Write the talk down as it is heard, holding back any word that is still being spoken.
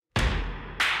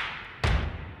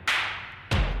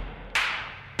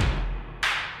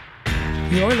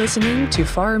You're listening to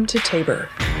Farm to Tabor.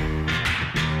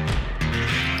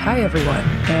 Hi, everyone,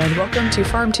 and welcome to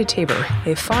Farm to Tabor,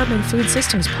 a farm and food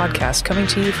systems podcast coming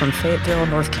to you from Fayetteville,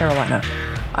 North Carolina.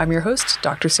 I'm your host,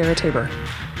 Dr. Sarah Tabor.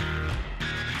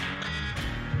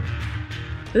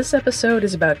 This episode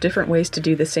is about different ways to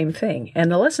do the same thing, and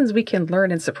the lessons we can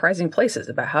learn in surprising places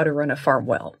about how to run a farm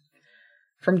well.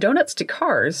 From donuts to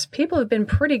cars, people have been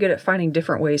pretty good at finding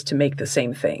different ways to make the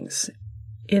same things.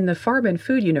 In the farm and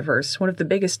food universe, one of the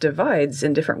biggest divides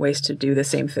in different ways to do the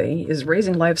same thing is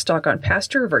raising livestock on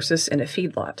pasture versus in a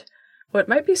feedlot. What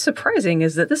might be surprising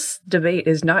is that this debate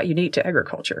is not unique to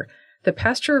agriculture. The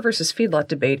pasture versus feedlot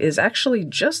debate is actually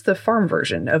just the farm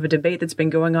version of a debate that's been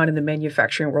going on in the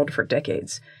manufacturing world for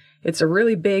decades. It's a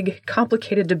really big,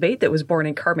 complicated debate that was born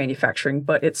in car manufacturing,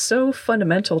 but it's so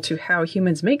fundamental to how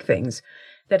humans make things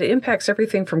that it impacts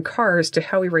everything from cars to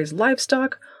how we raise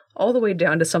livestock, all the way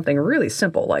down to something really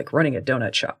simple like running a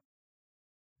donut shop.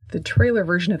 The trailer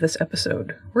version of this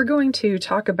episode, we're going to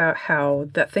talk about how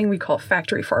that thing we call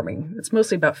factory farming, it's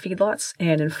mostly about feedlots,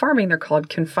 and in farming they're called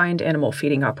confined animal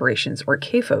feeding operations, or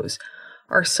CAFOs,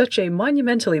 are such a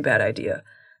monumentally bad idea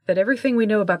that everything we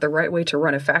know about the right way to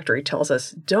run a factory tells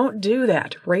us, don't do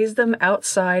that, raise them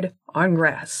outside on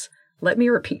grass. Let me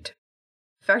repeat.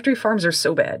 Factory farms are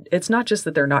so bad, it's not just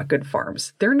that they're not good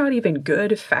farms, they're not even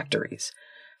good factories.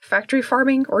 Factory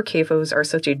farming, or CAFOs, are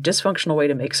such a dysfunctional way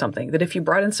to make something that if you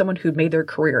brought in someone who'd made their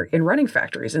career in running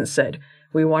factories and said,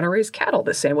 we want to raise cattle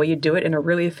the same way you do it in a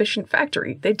really efficient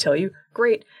factory, they'd tell you,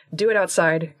 great, do it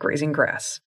outside, grazing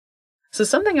grass. So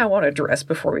something I want to address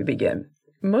before we begin.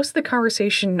 Most of the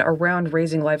conversation around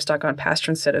raising livestock on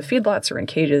pasture instead of feedlots or in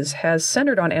cages has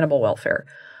centered on animal welfare,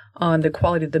 on the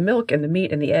quality of the milk and the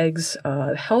meat and the eggs,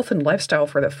 health and lifestyle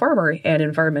for the farmer, and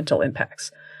environmental impacts.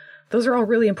 Those are all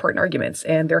really important arguments,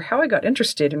 and they're how I got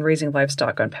interested in raising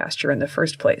livestock on pasture in the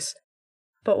first place.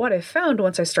 But what I found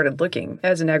once I started looking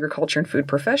as an agriculture and food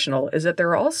professional is that there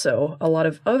are also a lot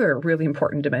of other really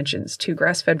important dimensions to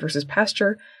grass-fed versus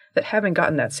pasture that haven't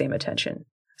gotten that same attention.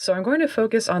 So I'm going to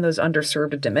focus on those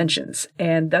underserved dimensions,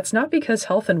 and that's not because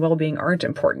health and well-being aren't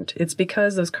important. It's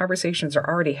because those conversations are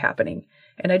already happening,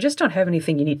 and I just don't have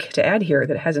anything unique to add here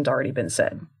that hasn't already been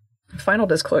said. Final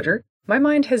disclosure, my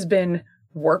mind has been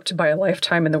warped by a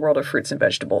lifetime in the world of fruits and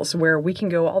vegetables, where we can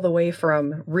go all the way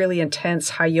from really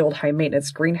intense, high-yield,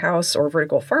 high-maintenance greenhouse or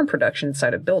vertical farm production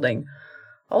inside a building,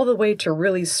 all the way to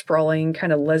really sprawling,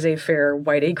 kind of laissez-faire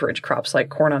wide acreage crops like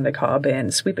corn on the cob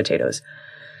and sweet potatoes.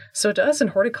 So to us in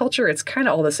horticulture, it's kind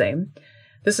of all the same.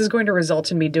 This is going to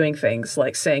result in me doing things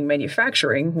like saying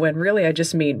manufacturing when really I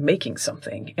just mean making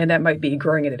something. And that might be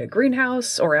growing it in a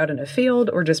greenhouse or out in a field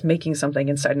or just making something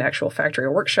inside an actual factory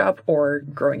or workshop or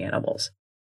growing animals.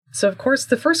 So, of course,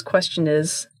 the first question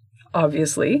is,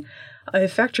 obviously,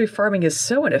 if factory farming is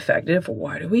so ineffective,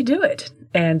 why do we do it?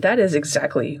 And that is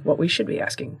exactly what we should be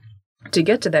asking. To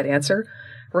get to that answer,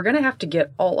 we're going to have to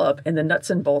get all up in the nuts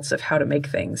and bolts of how to make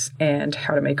things and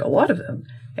how to make a lot of them.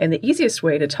 And the easiest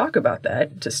way to talk about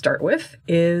that, to start with,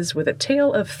 is with a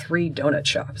tale of 3 donut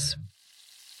shops.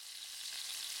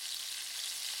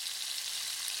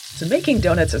 So making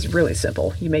donuts is really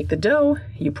simple. You make the dough,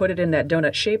 you put it in that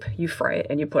donut shape, you fry it,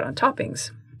 and you put on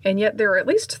toppings. And yet there are at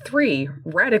least 3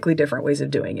 radically different ways of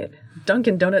doing it.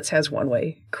 Dunkin' Donuts has one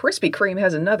way, Krispy Kreme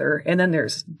has another, and then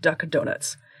there's Duck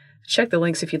Donuts. Check the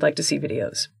links if you'd like to see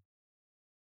videos.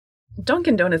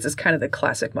 Dunkin' Donuts is kind of the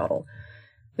classic model.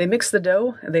 They mix the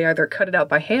dough, they either cut it out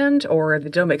by hand, or the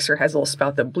dough mixer has a little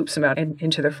spout that bloops them out and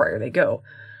into the fryer they go.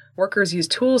 Workers use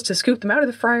tools to scoop them out of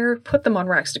the fryer, put them on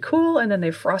racks to cool, and then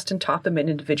they frost and top them in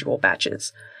individual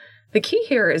batches. The key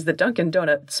here is that Dunkin'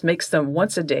 Donuts makes them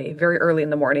once a day, very early in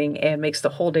the morning, and makes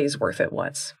the whole day's worth at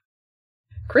once.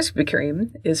 Krispy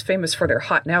Kreme is famous for their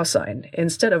hot now sign.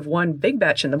 Instead of one big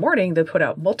batch in the morning, they put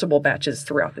out multiple batches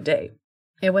throughout the day.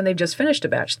 And when they've just finished a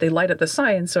batch, they light up the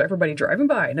sign so everybody driving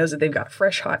by knows that they've got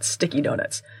fresh, hot, sticky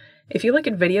donuts. If you look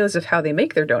at videos of how they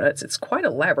make their donuts, it's quite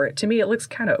elaborate. To me, it looks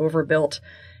kind of overbuilt,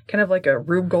 kind of like a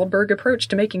Rube Goldberg approach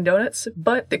to making donuts,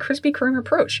 but the Krispy Kreme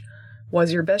approach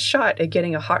was your best shot at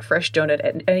getting a hot, fresh donut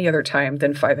at any other time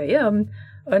than 5 a.m.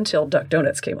 until Duck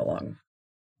Donuts came along.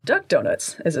 Duck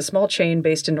Donuts is a small chain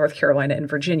based in North Carolina and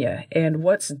Virginia, and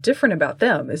what's different about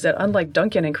them is that unlike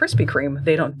Dunkin' and Krispy Kreme,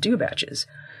 they don't do batches.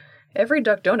 Every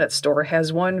Duck Donuts store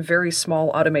has one very small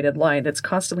automated line that's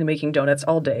constantly making donuts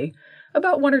all day,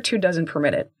 about 1 or 2 dozen per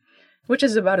minute, which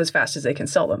is about as fast as they can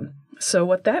sell them. So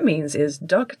what that means is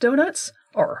Duck Donuts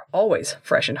are always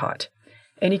fresh and hot.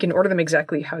 And you can order them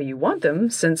exactly how you want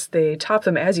them, since they top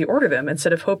them as you order them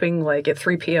instead of hoping like at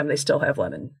 3 p.m. they still have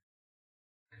lemon.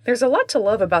 There's a lot to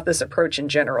love about this approach in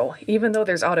general. Even though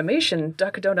there's automation,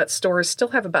 Duck Donut stores still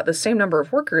have about the same number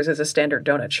of workers as a standard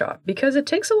donut shop, because it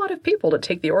takes a lot of people to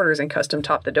take the orders and custom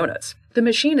top the donuts. The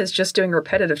machine is just doing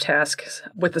repetitive tasks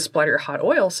with the splatter hot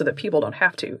oil so that people don't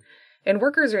have to, and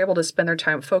workers are able to spend their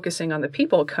time focusing on the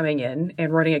people coming in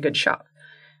and running a good shop.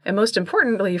 And most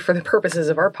importantly, for the purposes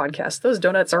of our podcast, those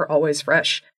donuts are always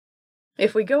fresh.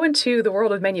 If we go into the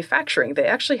world of manufacturing, they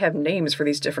actually have names for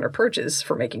these different approaches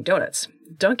for making donuts.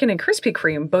 Dunkin' and Krispy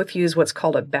Kreme both use what's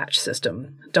called a batch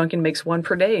system. Dunkin' makes one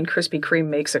per day and Krispy Kreme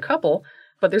makes a couple,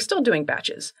 but they're still doing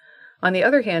batches. On the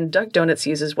other hand, Duck Donuts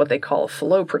uses what they call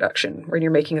flow production, where you're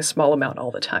making a small amount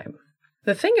all the time.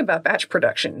 The thing about batch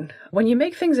production, when you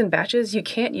make things in batches, you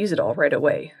can't use it all right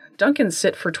away. Dunkins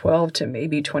sit for 12 to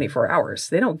maybe 24 hours.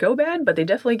 They don't go bad, but they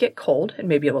definitely get cold and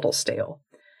maybe a little stale.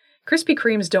 Krispy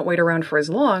Kremes don't wait around for as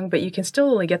long, but you can still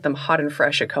only get them hot and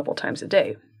fresh a couple times a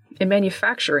day. In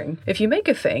manufacturing, if you make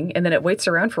a thing and then it waits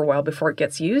around for a while before it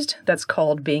gets used, that's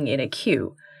called being in a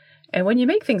queue. And when you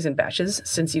make things in batches,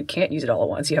 since you can't use it all at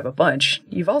once, you have a bunch,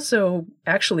 you've also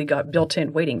actually got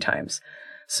built-in waiting times.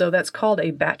 So that's called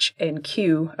a batch and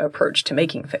queue approach to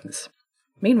making things.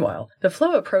 Meanwhile, the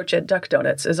flow approach at Duck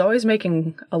Donuts is always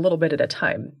making a little bit at a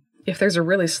time. If there's a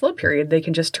really slow period, they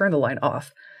can just turn the line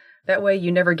off. That way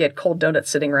you never get cold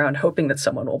donuts sitting around hoping that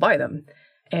someone will buy them.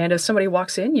 And if somebody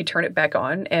walks in, you turn it back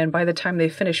on, and by the time they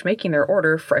finish making their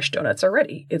order, fresh donuts are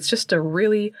ready. It's just a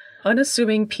really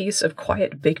unassuming piece of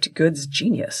quiet baked goods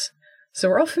genius. So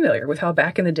we're all familiar with how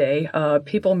back in the day,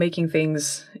 people making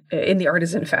things in the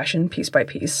artisan fashion, piece by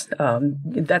piece,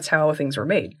 that's how things were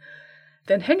made.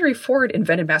 Then Henry Ford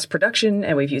invented mass production,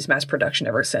 and we've used mass production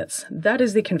ever since. That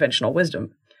is the conventional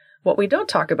wisdom. What we don't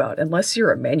talk about, unless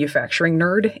you're a manufacturing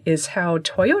nerd, is how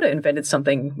Toyota invented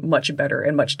something much better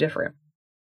and much different.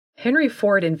 Henry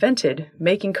Ford invented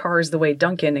making cars the way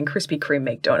Dunkin' and Krispy Kreme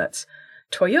make donuts.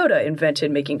 Toyota invented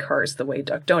making cars the way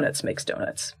Duck Donuts makes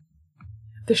donuts.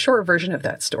 The short version of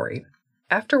that story.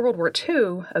 After World War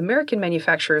II, American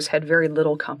manufacturers had very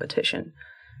little competition.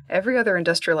 Every other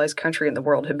industrialized country in the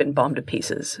world had been bombed to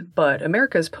pieces, but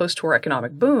America's post-war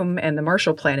economic boom and the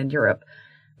Marshall Plan in Europe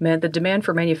meant the demand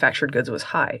for manufactured goods was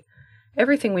high.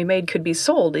 Everything we made could be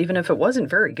sold even if it wasn't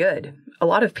very good. A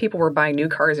lot of people were buying new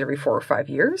cars every 4 or 5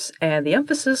 years, and the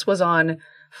emphasis was on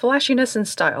flashiness and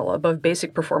style above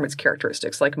basic performance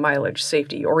characteristics like mileage,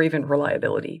 safety, or even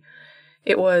reliability.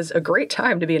 It was a great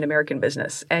time to be an American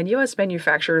business, and U.S.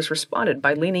 manufacturers responded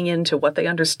by leaning into what they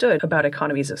understood about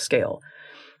economies of scale.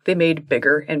 They made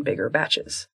bigger and bigger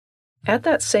batches. At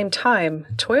that same time,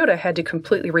 Toyota had to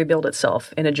completely rebuild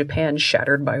itself in a Japan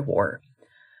shattered by war.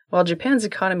 While Japan's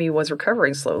economy was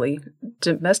recovering slowly,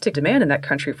 domestic demand in that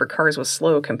country for cars was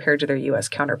slow compared to their U.S.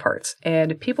 counterparts,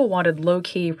 and people wanted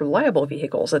low-key, reliable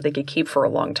vehicles that they could keep for a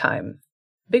long time.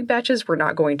 Big batches were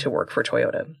not going to work for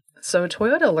Toyota, so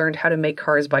Toyota learned how to make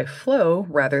cars by flow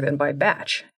rather than by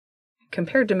batch.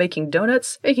 Compared to making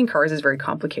donuts, making cars is very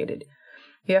complicated.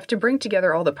 You have to bring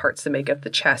together all the parts that make up the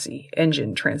chassis,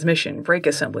 engine, transmission, brake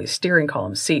assembly, steering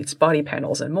column, seats, body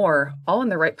panels, and more, all in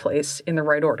the right place, in the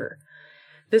right order.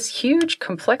 This huge,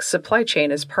 complex supply chain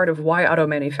is part of why auto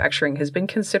manufacturing has been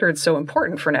considered so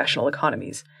important for national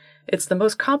economies. It's the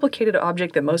most complicated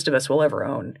object that most of us will ever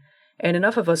own, and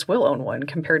enough of us will own one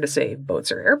compared to, say,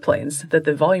 boats or airplanes, that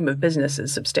the volume of business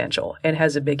is substantial and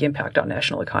has a big impact on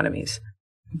national economies.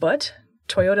 But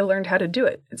Toyota learned how to do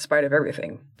it, in spite of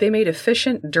everything. They made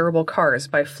efficient, durable cars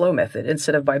by flow method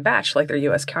instead of by batch like their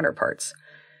U.S. counterparts.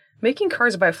 Making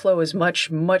cars by flow is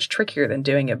much, much trickier than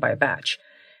doing it by batch.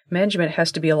 Management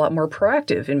has to be a lot more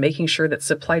proactive in making sure that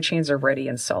supply chains are ready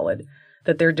and solid,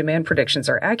 that their demand predictions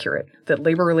are accurate, that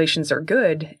labor relations are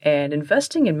good, and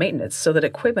investing in maintenance so that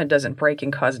equipment doesn't break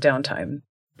and cause downtime.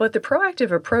 But the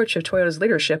proactive approach of Toyota's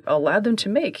leadership allowed them to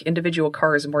make individual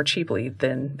cars more cheaply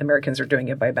than Americans are doing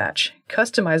it by batch,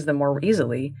 customize them more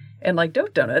easily, and like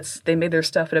Duck Donuts, they made their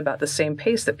stuff at about the same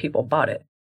pace that people bought it.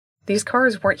 These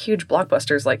cars weren't huge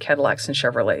blockbusters like Cadillacs and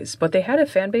Chevrolets, but they had a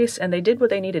fan base and they did what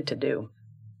they needed to do.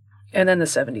 And then the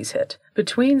 70s hit.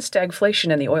 Between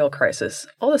stagflation and the oil crisis,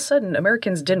 all of a sudden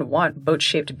Americans didn't want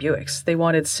boat-shaped Buicks. They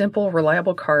wanted simple,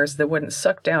 reliable cars that wouldn't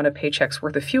suck down a paycheck's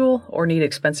worth of fuel or need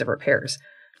expensive repairs.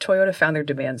 Toyota found their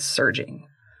demand surging.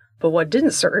 But what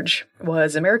didn't surge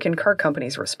was American car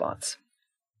companies' response.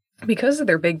 Because of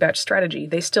their big batch strategy,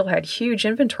 they still had huge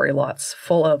inventory lots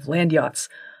full of land yachts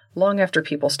long after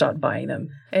people stopped buying them.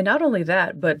 And not only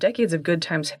that, but decades of good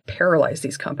times paralyzed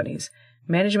these companies.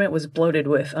 Management was bloated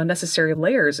with unnecessary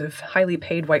layers of highly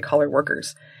paid white-collar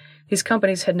workers. These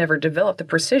companies had never developed the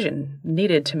precision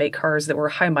needed to make cars that were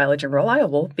high mileage and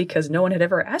reliable because no one had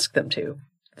ever asked them to.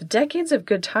 The decades of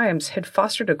good times had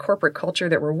fostered a corporate culture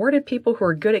that rewarded people who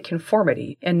were good at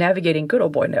conformity and navigating good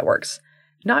old boy networks,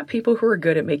 not people who were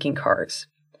good at making cars.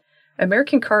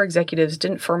 American car executives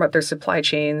didn't firm up their supply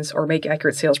chains or make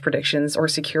accurate sales predictions or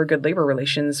secure good labor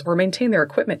relations or maintain their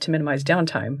equipment to minimize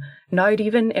downtime, not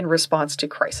even in response to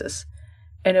crisis.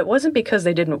 And it wasn't because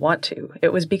they didn't want to.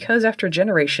 It was because after a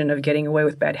generation of getting away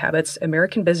with bad habits,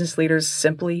 American business leaders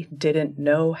simply didn't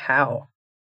know how.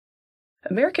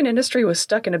 American industry was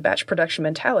stuck in a batch production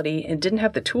mentality and didn't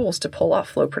have the tools to pull off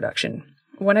flow production.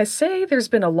 When I say there's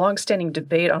been a long-standing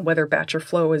debate on whether batch or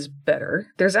flow is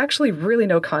better, there's actually really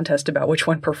no contest about which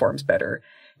one performs better.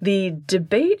 The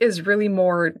debate is really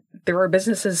more, there are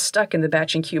businesses stuck in the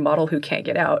batch and queue model who can't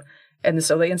get out, and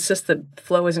so they insist that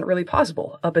flow isn't really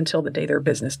possible up until the day their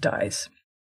business dies.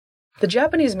 The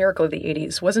Japanese miracle of the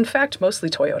 80s was in fact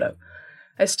mostly Toyota.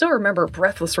 I still remember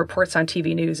breathless reports on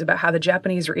TV news about how the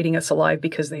Japanese were eating us alive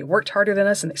because they worked harder than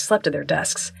us and they slept at their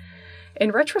desks.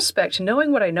 In retrospect,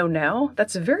 knowing what I know now,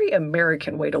 that's a very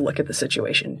American way to look at the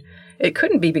situation. It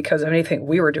couldn't be because of anything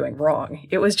we were doing wrong.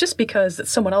 It was just because that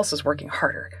someone else was working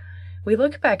harder. We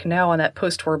look back now on that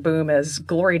post-war boom as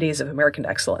glory days of American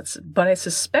excellence, but I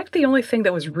suspect the only thing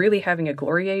that was really having a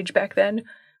glory age back then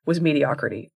was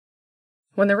mediocrity.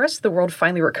 When the rest of the world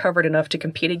finally recovered enough to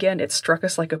compete again, it struck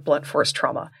us like a blunt force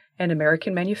trauma, and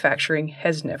American manufacturing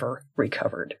has never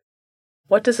recovered.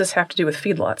 What does this have to do with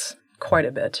feedlots? Quite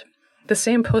a bit. The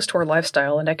same post-war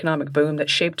lifestyle and economic boom that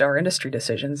shaped our industry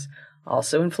decisions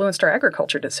also influenced our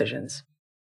agriculture decisions.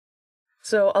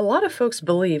 So a lot of folks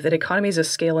believe that economies of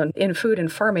scale in food and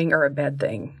farming are a bad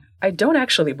thing. I don't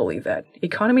actually believe that.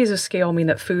 Economies of scale mean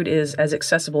that food is as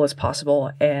accessible as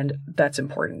possible, and that's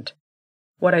important.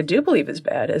 What I do believe is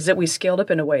bad is that we scaled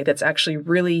up in a way that's actually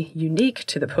really unique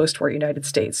to the post-war United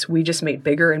States. We just made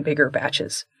bigger and bigger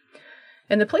batches.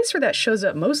 And the place where that shows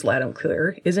up most loud and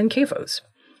clear is in CAFOs.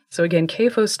 So again,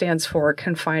 CAFO stands for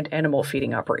Confined Animal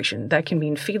Feeding Operation. That can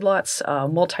mean feedlots,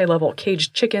 multi-level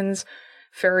caged chickens,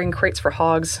 farrowing crates for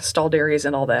hogs, stalled areas,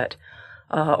 and all that.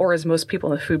 Or as most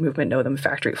people in the food movement know them,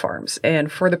 factory farms.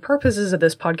 And for the purposes of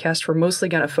this podcast, we're mostly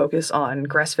going to focus on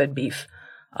grass-fed beef,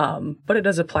 but it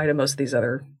does apply to most of these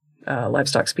other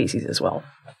livestock species as well.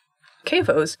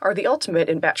 CAFOs are the ultimate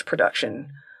in batch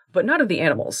production, but not of the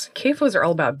animals. CAFOs are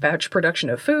all about batch production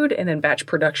of food and then batch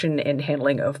production and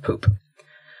handling of poop.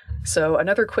 So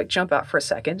another quick jump out for a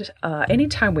second.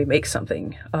 Anytime we make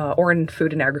something, or in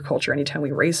food and agriculture, anytime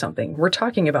we raise something, we're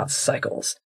talking about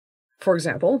cycles. For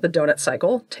example, the donut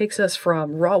cycle takes us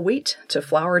from raw wheat to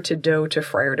flour to dough to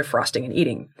fryer to frosting and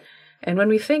eating. And when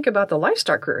we think about the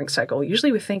livestock rearing cycle,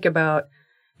 usually we think about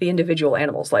the individual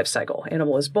animal's life cycle.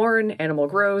 Animal is born, animal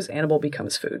grows, animal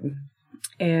becomes food.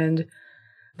 And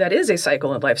that is a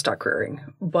cycle in livestock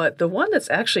rearing, but the one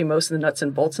that's actually most of the nuts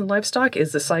and bolts in livestock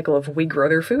is the cycle of we grow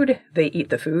their food, they eat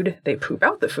the food, they poop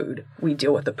out the food, we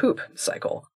deal with the poop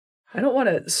cycle. I don't want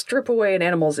to strip away an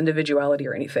animal's individuality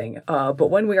or anything, but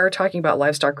when we are talking about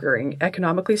livestock rearing,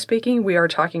 economically speaking, we are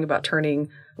talking about turning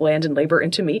land and labor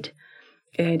into meat,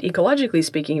 and ecologically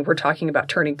speaking, we're talking about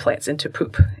turning plants into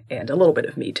poop and a little bit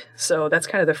of meat. So that's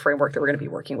kind of the framework that we're going to be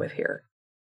working with here.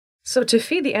 So to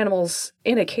feed the animals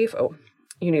in a CAFO,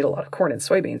 you need a lot of corn and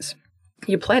soybeans.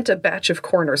 You plant a batch of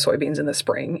corn or soybeans in the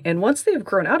spring, and once they've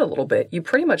grown out a little bit, you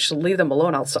pretty much leave them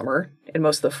alone all summer and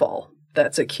most of the fall.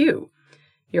 That's a queue.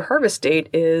 Your harvest date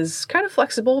is kind of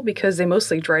flexible because they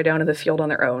mostly dry down in the field on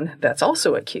their own. That's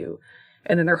also a queue.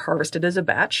 And then they're harvested as a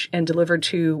batch and delivered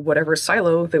to whatever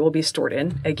silo they will be stored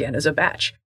in, again as a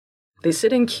batch. They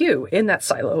sit in queue in that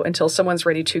silo until someone's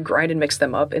ready to grind and mix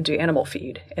them up into animal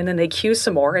feed. And then they queue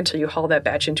some more until you haul that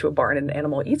batch into a barn and an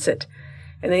animal eats it.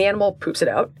 And then the animal poops it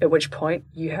out, at which point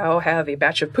you now have a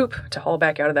batch of poop to haul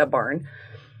back out of that barn.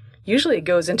 Usually it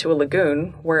goes into a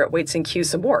lagoon where it waits in queue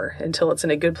some more until it's in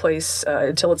a good place,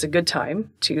 until it's a good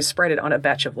time to spread it on a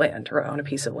batch of land or on a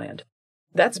piece of land.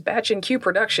 That's batch and queue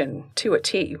production to a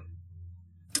T.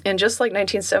 And just like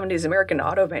 1970s American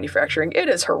auto manufacturing, it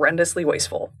is horrendously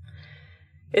wasteful.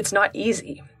 It's not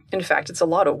easy. In fact, it's a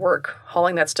lot of work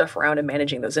hauling that stuff around and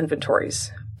managing those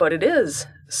inventories. But it is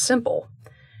simple.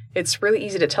 It's really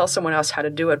easy to tell someone else how to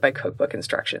do it by cookbook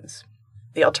instructions.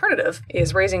 The alternative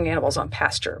is raising animals on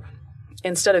pasture.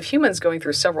 Instead of humans going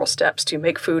through several steps to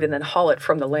make food and then haul it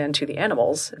from the land to the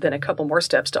animals, then a couple more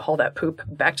steps to haul that poop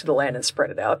back to the land and spread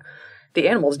it out, the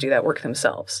animals do that work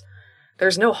themselves.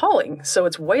 There's no hauling, so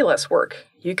it's way less work.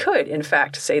 You could, in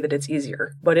fact, say that it's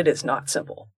easier, but it is not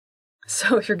simple.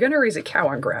 So if you're going to raise a cow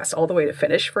on grass all the way to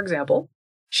finish, for example,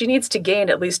 she needs to gain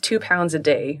at least 2 pounds a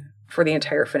day for the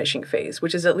entire finishing phase,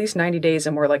 which is at least 90 days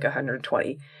and more like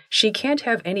 120. She can't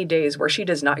have any days where she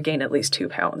does not gain at least 2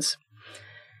 pounds.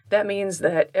 That means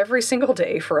that every single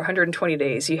day for 120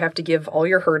 days, you have to give all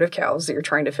your herd of cows that you're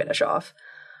trying to finish off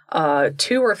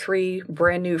 2 or 3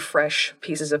 brand new fresh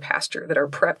pieces of pasture that are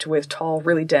prepped with tall,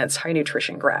 really dense, high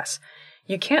nutrition grass.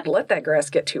 You can't let that grass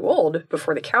get too old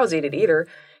before the cows eat it either,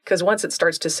 because once it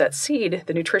starts to set seed,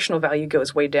 the nutritional value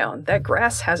goes way down. That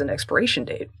grass has an expiration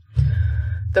date.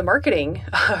 The marketing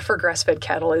for grass-fed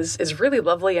cattle is really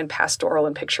lovely and pastoral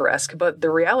and picturesque, but the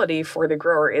reality for the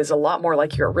grower is a lot more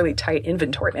like you're a really tight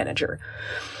inventory manager.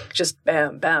 Just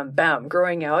bam, bam, bam,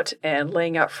 growing out and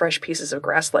laying out fresh pieces of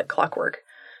grass like clockwork.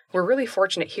 We're really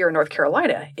fortunate here in North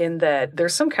Carolina in that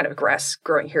there's some kind of grass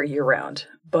growing here year-round,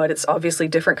 but it's obviously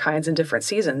different kinds in different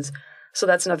seasons. So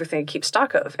that's another thing to keep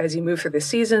stock of. As you move through the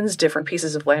seasons, different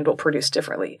pieces of land will produce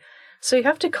differently. So you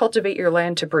have to cultivate your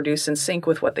land to produce in sync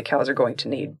with what the cows are going to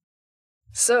need.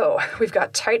 So we've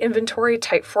got tight inventory,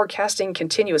 tight forecasting,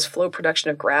 continuous flow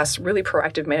production of grass, really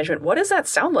proactive management. What does that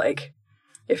sound like?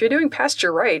 If you're doing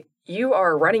pasture right, you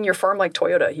are running your farm like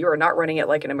Toyota. You are not running it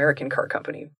like an American car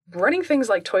company. Running things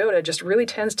like Toyota just really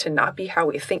tends to not be how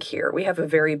we think here. We have a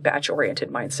very batch-oriented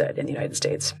mindset in the United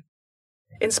States.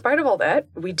 In spite of all that,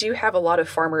 we do have a lot of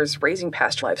farmers raising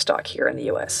pasture livestock here in the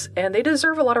U.S., and they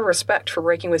deserve a lot of respect for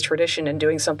breaking with tradition and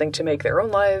doing something to make their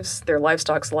own lives, their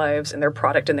livestock's lives, and their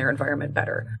product and their environment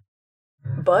better.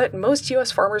 But most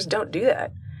U.S. farmers don't do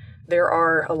that. There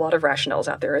are a lot of rationales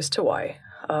out there as to why.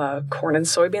 Corn and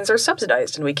soybeans are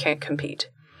subsidized and we can't compete.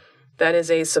 That is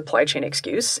a supply chain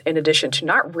excuse, in addition to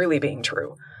not really being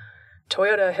true.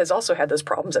 Toyota has also had those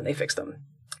problems and they fixed them.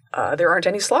 There aren't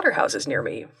any slaughterhouses near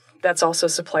me. That's also a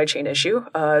supply chain issue,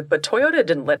 but Toyota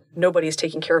didn't let nobody's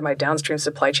taking care of my downstream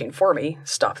supply chain for me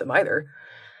stop them either.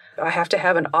 I have to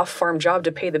have an off-farm job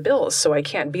to pay the bills, so I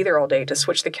can't be there all day to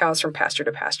switch the cows from pasture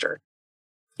to pasture.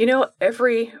 You know,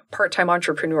 every part-time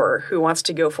entrepreneur who wants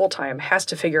to go full-time has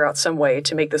to figure out some way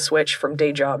to make the switch from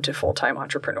day job to full-time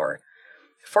entrepreneur.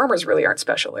 Farmers really aren't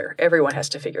special there. Everyone has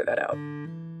to figure that out.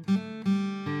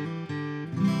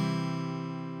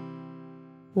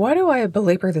 Why do I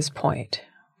belabor this point?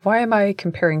 Why am I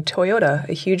comparing Toyota,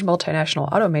 a huge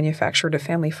multinational auto manufacturer, to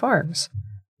family farms?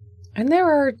 And there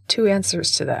are 2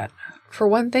 answers to that. For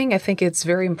one thing, I think it's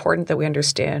very important that we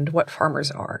understand what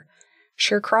farmers are.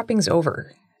 Sharecropping's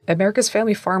over. America's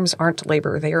family farms aren't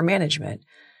labor, they are management.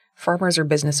 Farmers are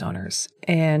business owners.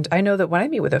 And I know that when I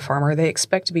meet with a farmer, they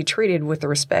expect to be treated with the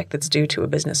respect that's due to a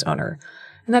business owner.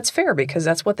 And that's fair because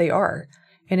that's what they are.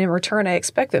 And in return, I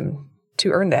expect them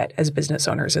to earn that as business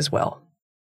owners as well.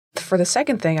 For the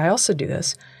second thing, I also do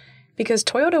this because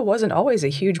Toyota wasn't always a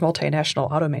huge multinational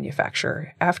auto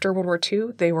manufacturer. After World War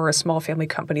II, they were a small family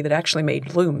company that actually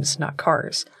made looms, not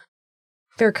cars.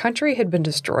 Their country had been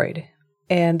destroyed,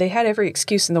 and they had every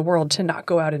excuse in the world to not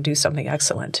go out and do something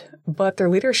excellent. But their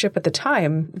leadership at the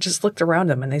time just looked around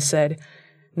them and they said,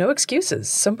 no excuses.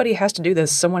 Somebody has to do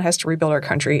this. Someone has to rebuild our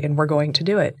country, and we're going to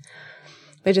do it.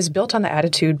 They just built on the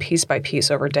attitude piece by piece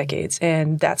over decades,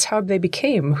 and that's how they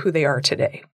became who they are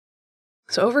today.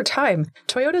 So over time,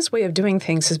 Toyota's way of doing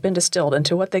things has been distilled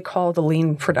into what they call the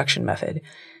lean production method.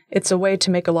 It's a way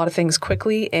to make a lot of things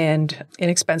quickly and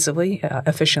inexpensively,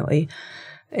 efficiently.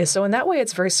 So in that way,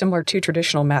 it's very similar to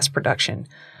traditional mass production.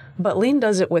 But lean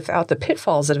does it without the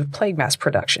pitfalls that have plagued mass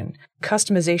production.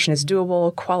 Customization is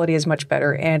doable, quality is much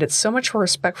better, and it's so much more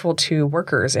respectful to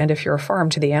workers and, if you're a farm,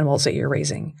 to the animals that you're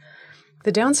raising.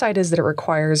 The downside is that it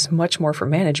requires much more from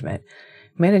management.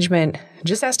 Management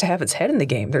just has to have its head in the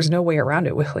game. There's no way around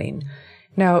it with lean.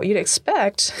 Now, you'd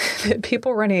expect that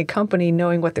people running a company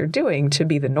knowing what they're doing to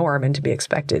be the norm and to be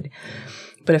expected.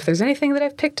 But if there's anything that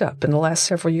I've picked up in the last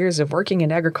several years of working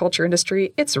in agriculture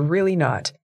industry, it's really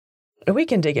not. And we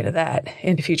can dig into that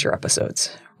in future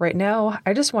episodes. Right now,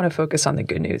 I just want to focus on the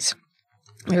good news.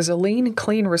 There's a lean,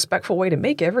 clean, respectful way to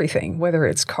make everything, whether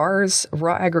it's cars,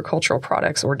 raw agricultural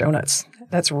products, or donuts.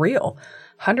 That's real.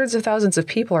 Hundreds of thousands of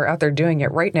people are out there doing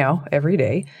it right now, every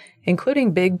day,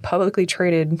 including big publicly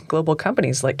traded global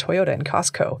companies like Toyota and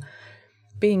Costco.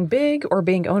 Being big or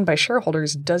being owned by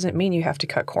shareholders doesn't mean you have to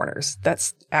cut corners.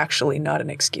 That's actually not an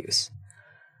excuse.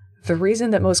 The reason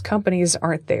that most companies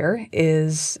aren't there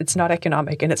is it's not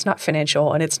economic and it's not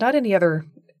financial and it's not any other,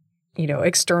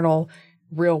 external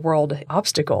real world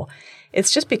obstacle.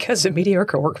 It's just because of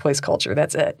mediocre workplace culture.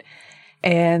 That's it.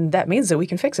 And that means that we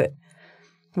can fix it.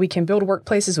 We can build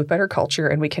workplaces with better culture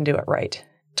and we can do it right.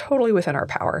 Totally within our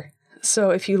power. So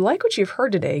if you like what you've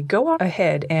heard today, go out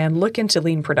ahead and look into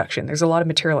lean production. There's a lot of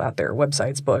material out there,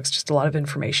 websites, books, just a lot of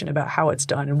information about how it's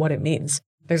done and what it means.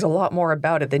 There's a lot more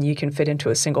about it than you can fit into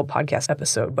a single podcast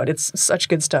episode, but it's such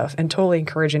good stuff and totally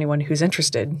encourage anyone who's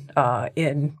interested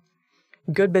in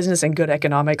good business and good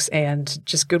economics and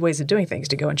just good ways of doing things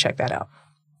to go and check that out.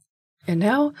 And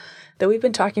now that we've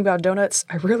been talking about donuts,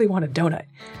 I really want a donut.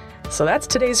 So that's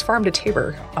today's Farm to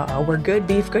Tabor, where good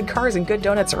beef, good cars, and good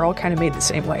donuts are all kind of made the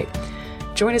same way.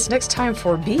 Join us next time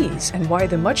for bees and why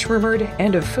the much rumored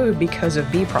end of food because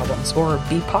of bee problems, or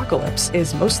beepocalypse,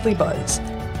 is mostly buzz.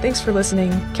 Thanks for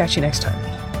listening. Catch you next time.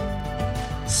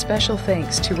 Special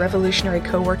thanks to Revolutionary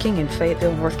Co-working in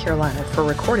Fayetteville, North Carolina for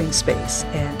recording space,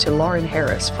 and to Lauren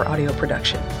Harris for audio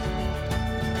production.